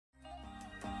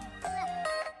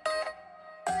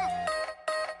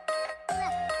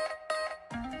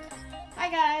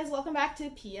guys, welcome back to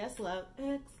PS Love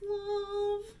X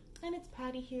Love, and it's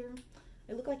Patty here.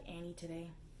 I look like Annie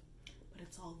today, but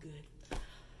it's all good.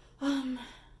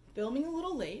 Filming a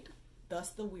little late,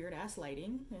 thus the weird ass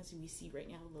lighting. As we see right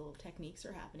now, little techniques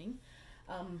are happening.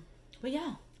 But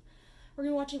yeah, we're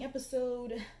gonna be watching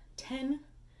episode 10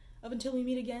 of Until We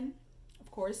Meet Again. Of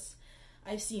course,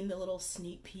 I've seen the little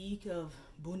sneak peek of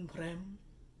Boun,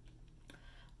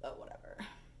 but whatever.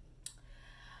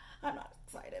 I'm not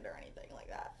excited or anything like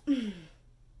that.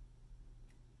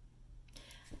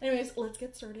 Anyways, let's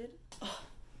get started.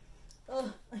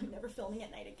 I'm never filming at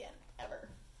night again, ever.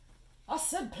 I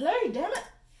said play, damn it!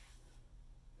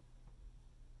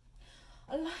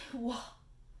 I like what?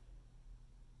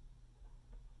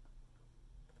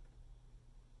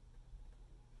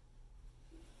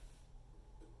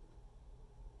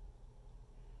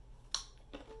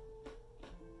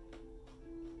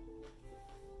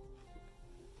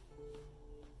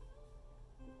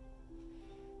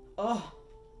 Oh.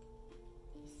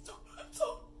 He's so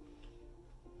handsome.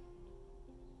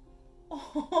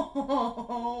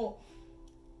 Oh.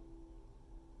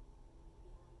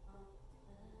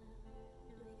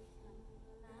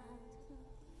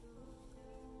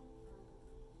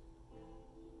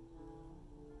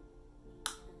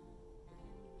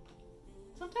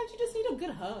 Sometimes you just need a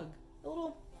good hug. A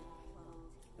little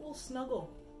snuggle.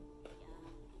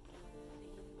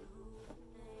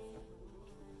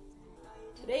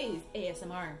 Today's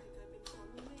ASMR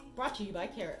brought to you by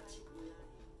carrots.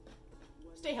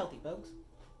 Stay healthy, folks.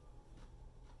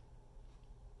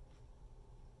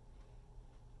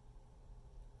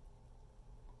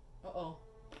 Uh-oh.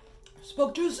 I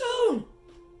spoke too soon!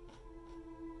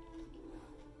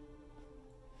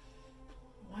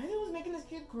 Why are they always making this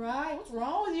kid cry? What's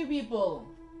wrong with you people?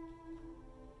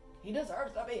 He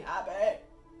deserves to be happy.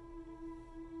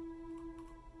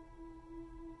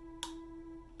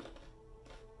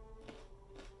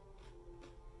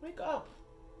 Wake up.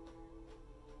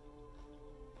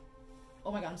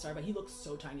 Oh my god, I'm sorry, but he looks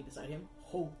so tiny beside him.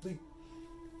 Holy.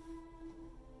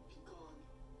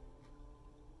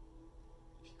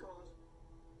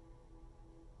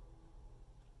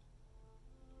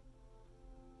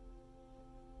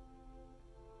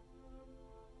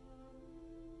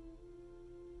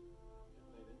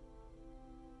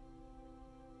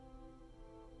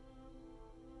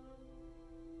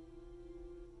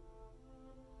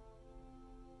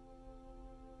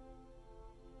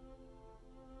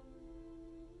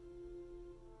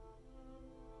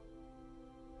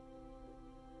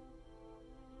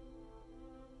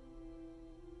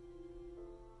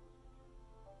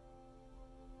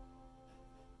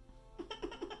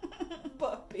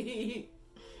 Puppy.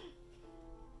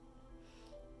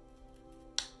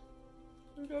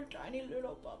 Little tiny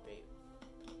little puppy.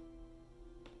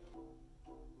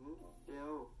 เดี๋ย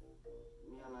ว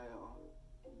มีอะไรเหรอ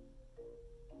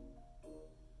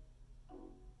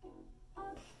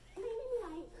ไม่มีอะไร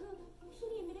คือพี่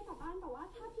ดีมไม่ได้กลับบ้านแต่ว่า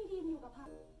ถ้าพี่ดีมอยู่กับพัก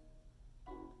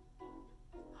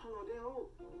ฮัลโหลเดี๋ยว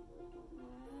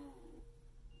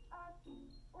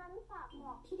งั้นฝากบ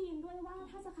อกพี่ดีมด้วยว่า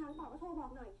ถ้าจะค้างต่อก็โทรบอ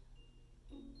กหน่อย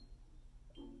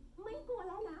ไม่กลัวแ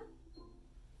ล้วนะ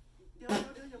เดี๋ยว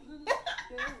อย่าเพิ่งเดี๋ย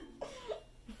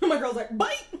ว My girl's like,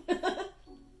 bite!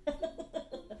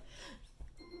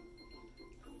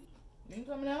 You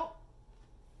coming out?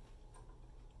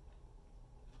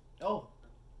 Oh.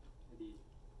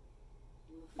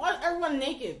 Why is everyone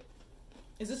naked?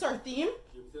 Is this our theme?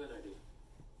 ยืมเสื้อหน่อยดิ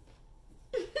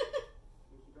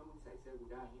มึงคิดว่ามึงใส่เสื้อกู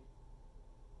ได้นี่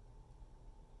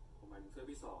ผมหมายถึงเสื้อ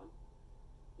พี่สอน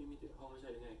พี่มีติดห้องไม่ใช่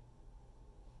หรือไง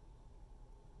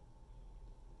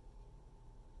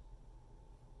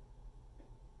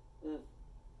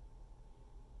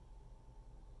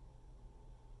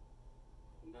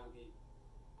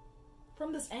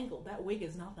From this angle, that wig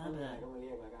is not that bad.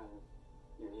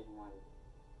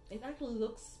 It actually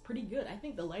looks pretty good. I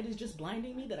think the light is just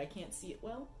blinding me that I can't see it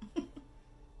well.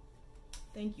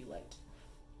 Thank you, light.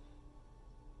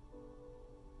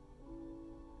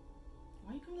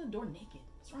 Why are you coming to the door naked?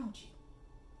 What's wrong with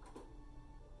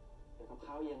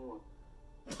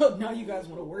you? Now you guys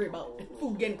want to worry about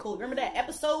food getting cold. Remember that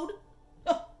episode?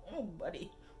 Oh,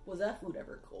 buddy. Was that food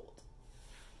ever cold?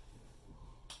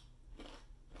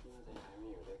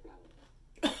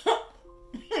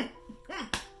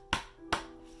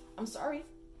 I'm sorry.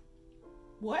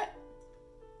 What?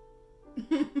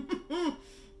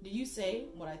 Did you say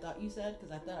what I thought you said?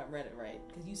 Because I thought I read it right.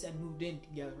 Because you said moved in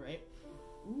together, right?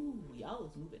 Ooh, y'all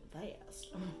is moving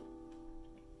fast.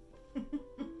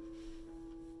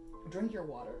 Drink your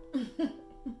water.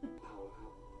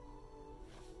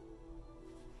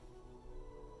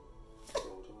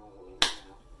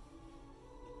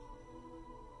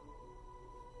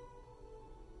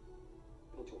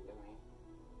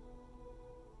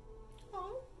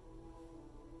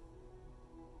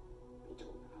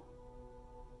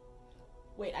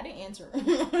 answer.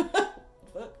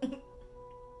 Fuck.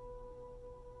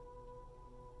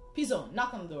 Piso,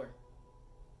 knock on the door.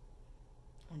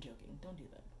 I'm joking. Don't do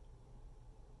that.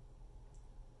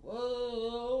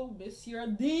 Whoa, Monsieur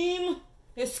Dean.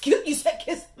 Excuse you, said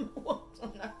kiss him once.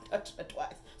 I'm not touching it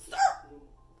twice. Sir!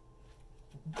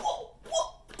 Whoa, whoa,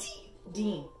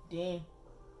 Dean. Dean.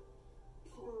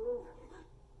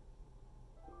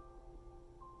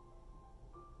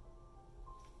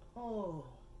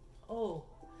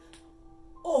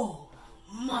 Oh,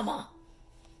 mama.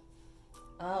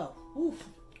 Oh, oof.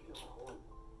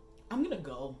 I'm gonna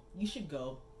go. You should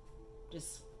go. We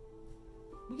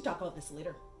can talk about this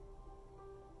later.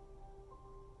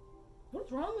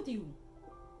 What's wrong with you?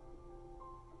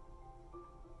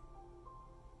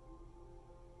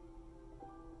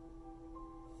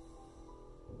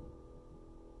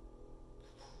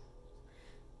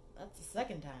 That's the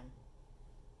second time.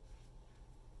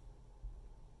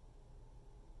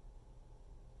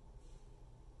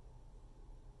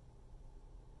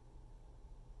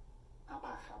 อ้าป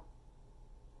ากครับ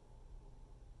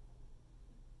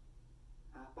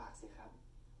อ้าปากสิครับ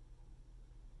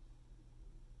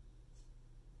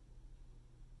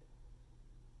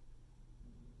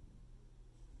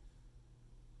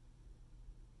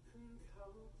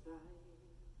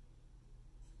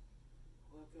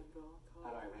อ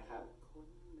ร่อยไหมครับ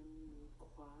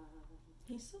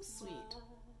He's so sweet.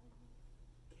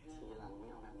 ทีหลังไม่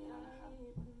เอาแบบนี้แล้วนะครับ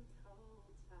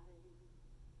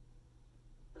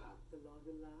ครับพี่จะ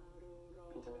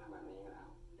ไม่ทำแบบนี้อีกแล้ว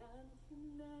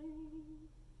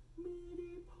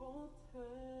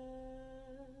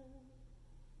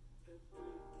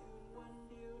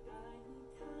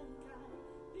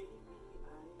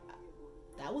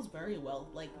That was very well,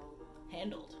 like,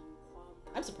 handled.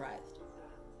 I'm surprised.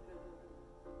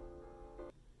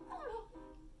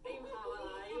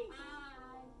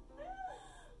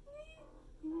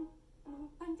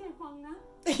 ตั้งใจฟังนะ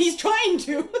He's trying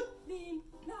to. ดีน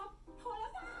รับโทร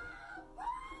ศัพท์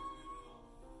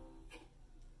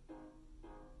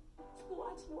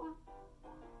ชัวร์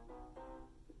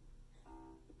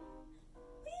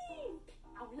นี่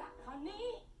เอาละคราวนี้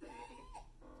เป็นอะ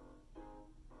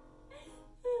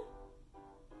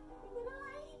ไร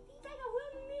ดีใจกับเพื่อน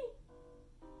นี่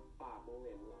ปากมึงเห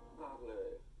ม็นมากเล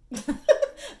ย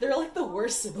They're like the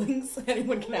worst siblings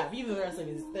anyone can have. Even the rest of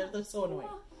these, they're so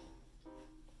annoying.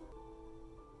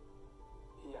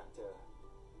 พี่อยากเจ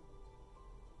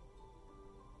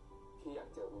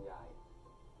อคุณยาย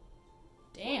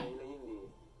Damn. แล้วยิ่งดี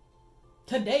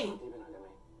Today. พี่ไปหน่อยได้ไหม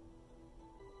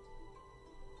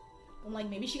I'm like,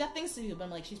 maybe she got things to do, but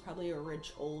I'm like, she's probably a rich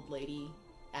old lady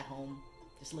at home,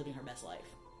 just living her best life.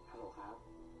 ฮัลโหลครับ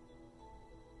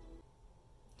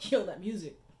Yo, that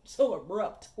music. So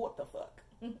abrupt. What the fuck?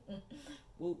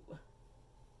 Whoop.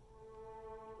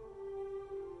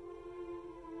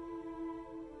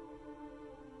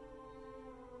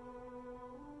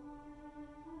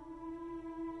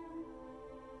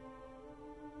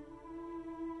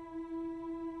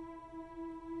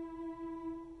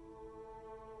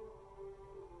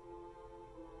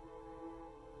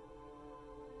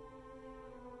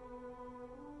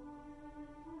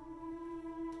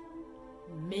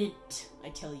 Mint, I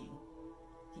tell you.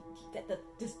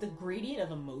 The gradient of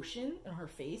emotion in her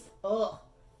face. Ugh.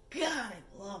 God, I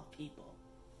love people.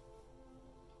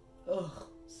 Ugh,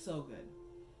 so good.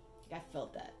 I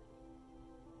felt that.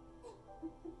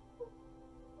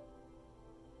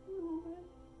 รู้ไหม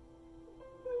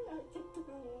ไม่อยากคิดถึง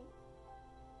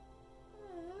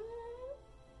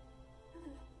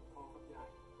พ่อกับยาย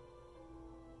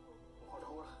ขอโท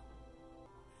ษ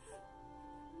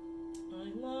I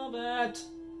love it.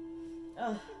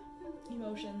 Ugh,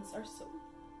 emotions are so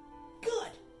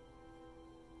good.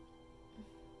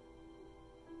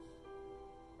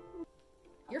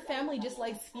 Your family just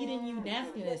likes feeding you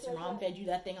nastiness. Your mom fed you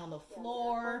that thing on the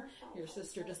floor. Your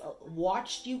sister just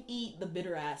watched you eat the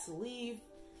bitter ass leaf,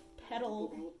 petal,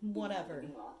 whatever.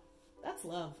 That's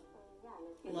love.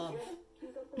 Love.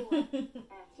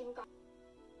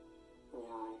 คุณ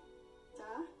ยายจ๊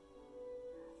ะ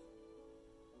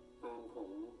แฟนผ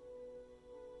ม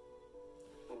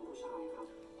เป็นผู้ชายครับ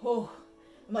Oh,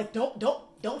 I'm like,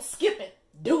 don't skip it.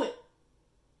 Do it.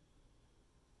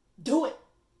 Do it.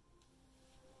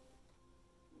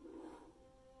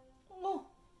 Oh,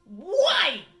 why?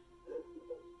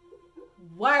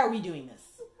 Why are we doing this?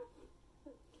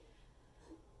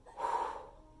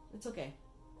 It's okay.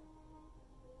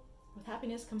 With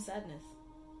happiness comes sadness.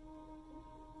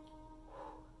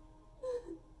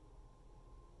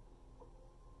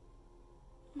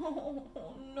 Oh,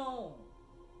 no.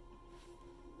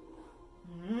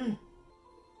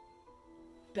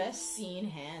 best scene,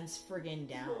 hands friggin'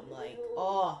 down. Like,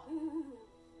 oh.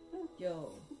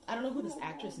 Yo. I don't know who this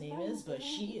actress name is, but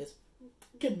she is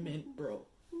fucking mint, bro.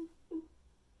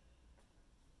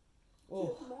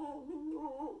 Oh.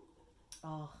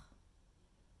 Oh.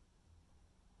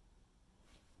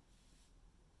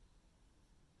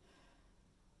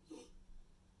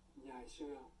 Yai เชื่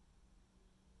อ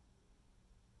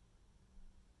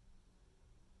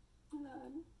หลา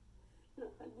น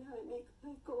ยายไม่เค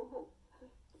ยโกหก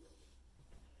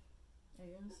I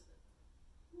guess.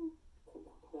 ผมข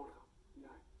อโทษครับย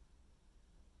าย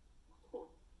ขอโทษ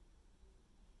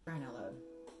Crying out loud.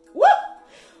 Woo!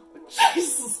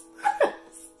 Jesus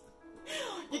Christ!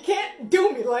 You can't do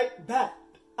me like that.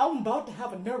 I'm about to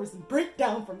have a nervous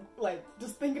breakdown from, like,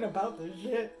 just thinking about this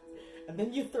shit. And then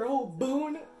you throw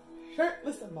Boun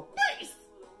shirtless in my face.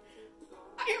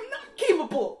 I am not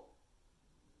capable.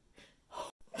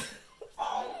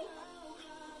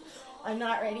 I'm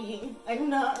not ready. I'm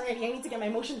not ready. I need to get my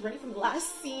emotions ready from the last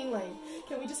scene. Like,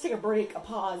 can we just take a break, a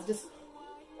pause, just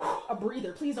a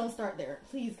breather? Please don't start there.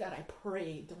 Please, God, I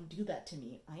pray, don't do that to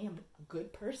me. I am a good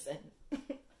person.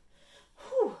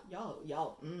 Whew,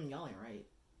 y'all ain't right.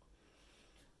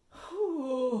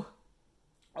 Whew.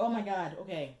 Oh my God.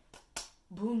 Okay.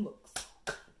 Boun looks.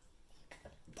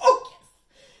 Focus.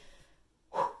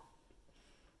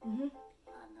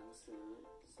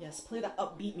 Yes, play that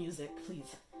upbeat music,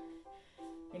 please.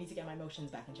 I need to get my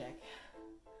emotions back in check.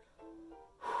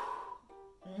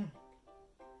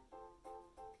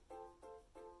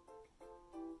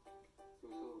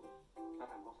 สู้ๆถ้า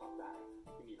ทำข้อสอบได้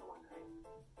ที่มีรางวัลให้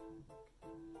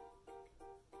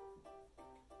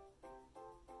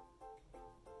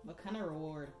What kind of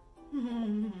reward?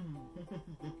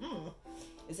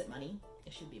 Is it money?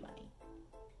 It should be money.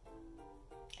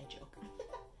 I joke.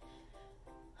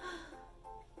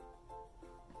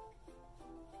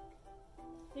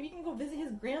 Maybe you can go visit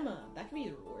his grandma. That could be a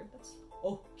reward. That's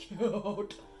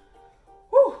cute.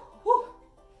 Whew, whew.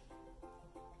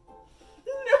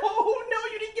 No,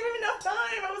 you didn't give him enough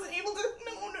time. I wasn't able to.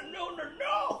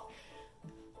 No.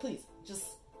 Please, just.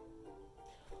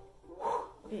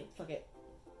 Okay, fuck it.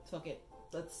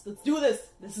 Let's do this.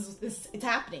 It's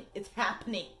happening. It's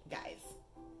happening, guys.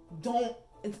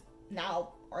 It's now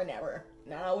or never.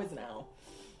 Now is now.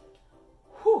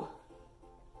 Whew.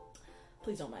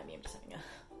 Please don't mind me. I'm just having a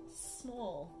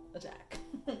small attack.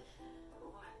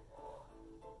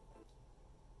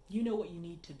 You know what you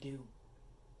need to do.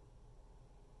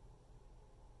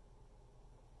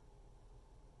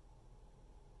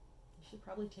 You should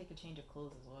probably take a change of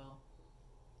clothes as well.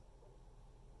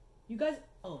 You guys,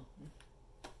 well,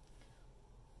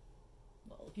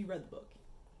 if you read the book,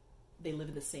 they live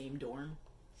in the same dorm,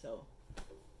 so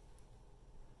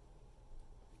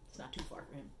it's not too far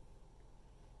for him.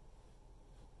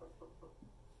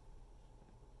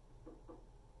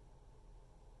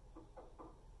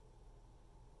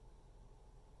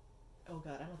 Oh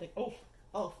God, I don't think. Oh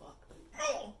fuck.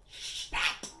 Oh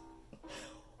shit!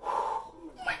 Oh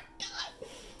my God,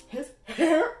 his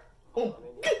hair. Oh my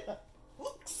God,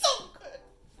 looks so good.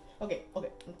 Okay.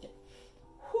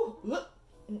 Whew.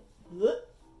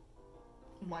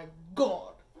 My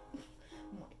God.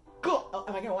 Oh,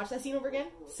 am I gonna watch that scene over again?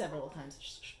 Several times.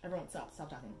 Shh. Everyone, stop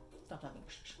talking.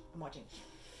 Shh. I'm watching.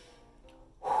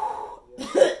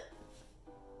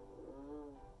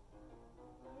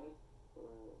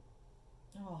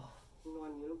 Oh. นอน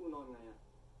อย่างนี้แล้วกูนอนไงอะ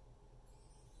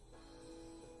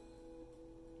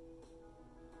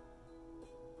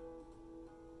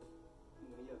มึง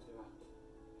ไม่เหยียบใช่ปะ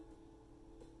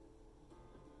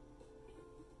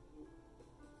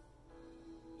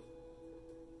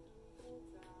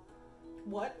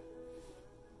What?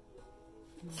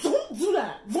 Don't do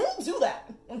that!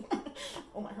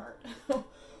 Oh, my heart.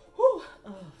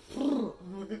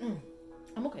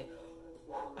 I'm okay.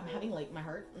 I'm having like my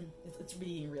heart. It's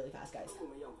beating really fast, guys. กู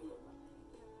ไม่ยอมขยับอะ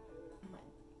Oh my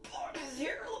God, his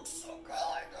hair looks so good. Oh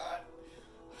my God.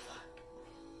 Fuck.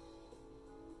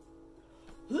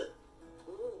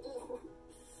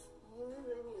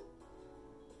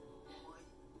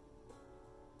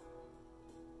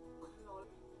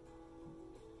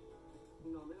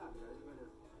 นอนไม่หลับเลยใช่ไหมเนี่ย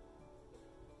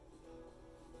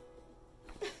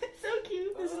It's so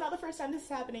cute. This is not the first time this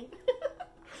is happening.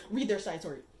 Read their side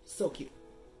story. So cute.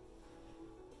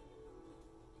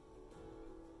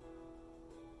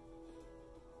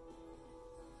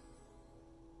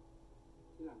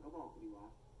 ทีหลังก็บอกกูดีวะ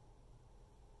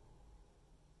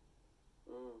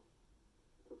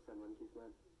สุขสันต์วันคริสต์มา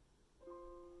ส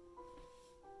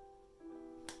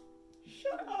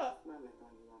Shut up. นั่นแหละตอ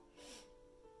นนี้วะ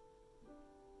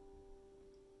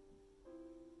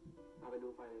เอาไปดู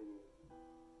ไฟเลยดิ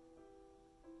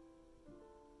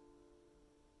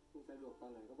คุณสะดวกตอ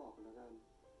นไหนก็บอกกันแล้วกัน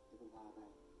เดี๋ยวผมพาไป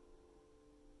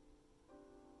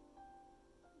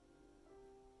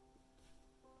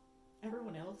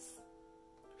Everyone else,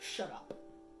 shut up.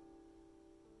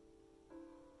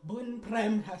 Boun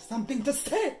Prem has something to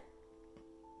say.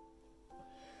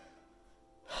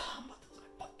 I'm about to lose my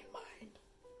fucking mind.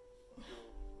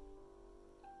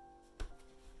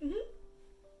 Mm-hmm.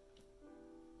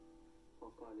 บอ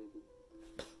กก่อนเลยดิ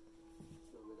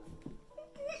เราไม่ได้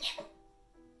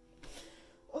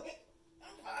Okay,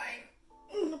 I'm fine.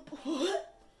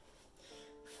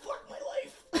 Fuck my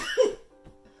life.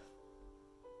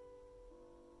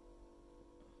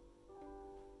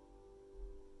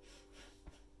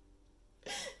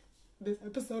 This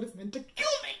episode is meant to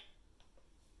kill me.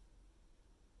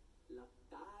 หลับ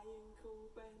ตายังคง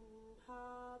เป็นภา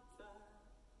พเธอ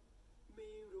ไม่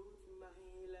รู้ทำไม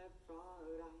และเพราะอะ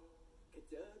ไรแค่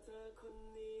เจอเธอคน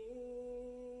นี้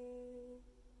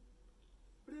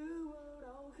หรือว่าเร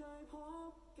าเคยพ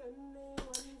บกันใน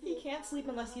วันที่ He can't sleep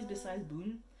unless he's beside Boun.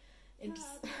 It's,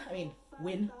 I mean,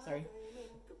 Win, sorry.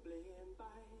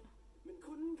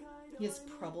 He has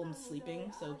problems sleeping,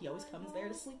 so he always comes there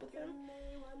to sleep with him.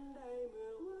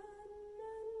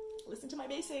 Listen to my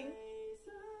bassing.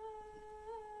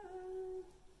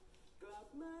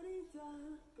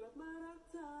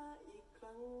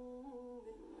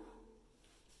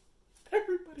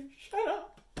 Everybody, shut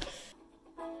up.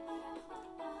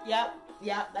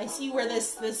 Yep, I see where this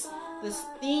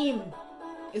theme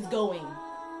is going.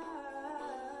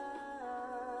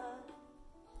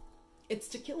 It's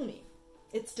to kill me.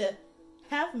 It's to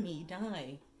have me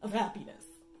die of happiness.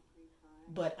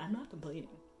 But I'm not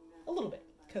complaining. A little bit,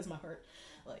 because my heart,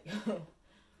 like,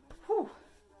 whew.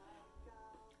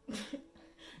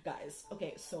 Guys,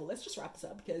 okay, so let's just wrap this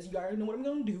up, because you already know what I'm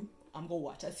gonna do. I'm gonna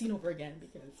watch that scene over again,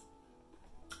 because,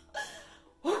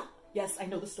 yes, I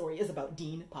know the story is about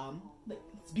Dean Palm. Like,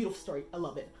 it's a beautiful story, I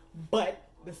love it. But,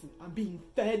 listen, I'm being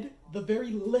fed the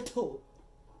very little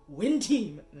win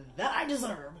team that I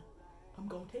deserve. I'm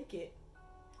gonna take it.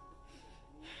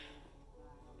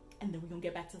 And then we're gonna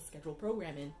get back to the scheduled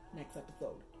programming next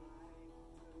episode.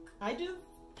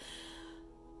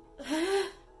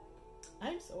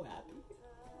 I'm so happy.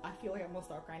 I feel like I'm gonna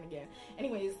start crying again.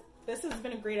 Anyways, this has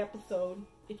been a great episode.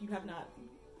 If you have not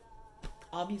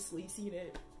obviously seen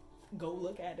it, go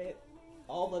look at it.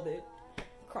 All of it.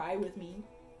 Cry with me.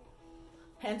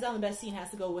 Hands down, the best scene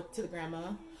has to go to the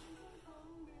grandma.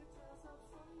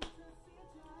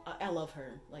 I love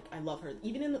her. Like, I love her.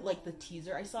 Even in the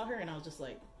teaser, I saw her and I was just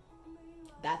like,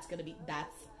 that's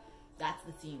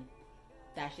the scene.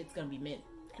 That shit's gonna be mint.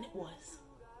 And it was.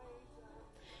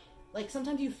 Like,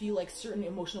 sometimes you feel like certain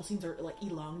emotional scenes are like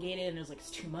elongated and it was like, it's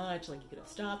too much, like you could have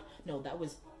stopped. No, that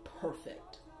was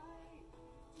perfect.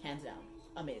 Hands down.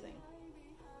 Amazing.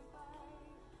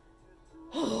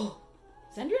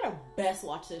 Sandrina best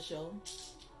watch this show.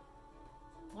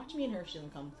 Watch me and her if she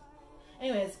doesn't come.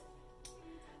 Anyways.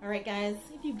 Alright guys,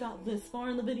 if you got this far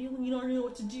in the video and you don't know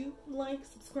what to do, like,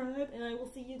 subscribe, and I will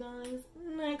see you guys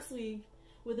next week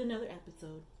with another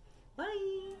episode.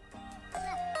 Bye!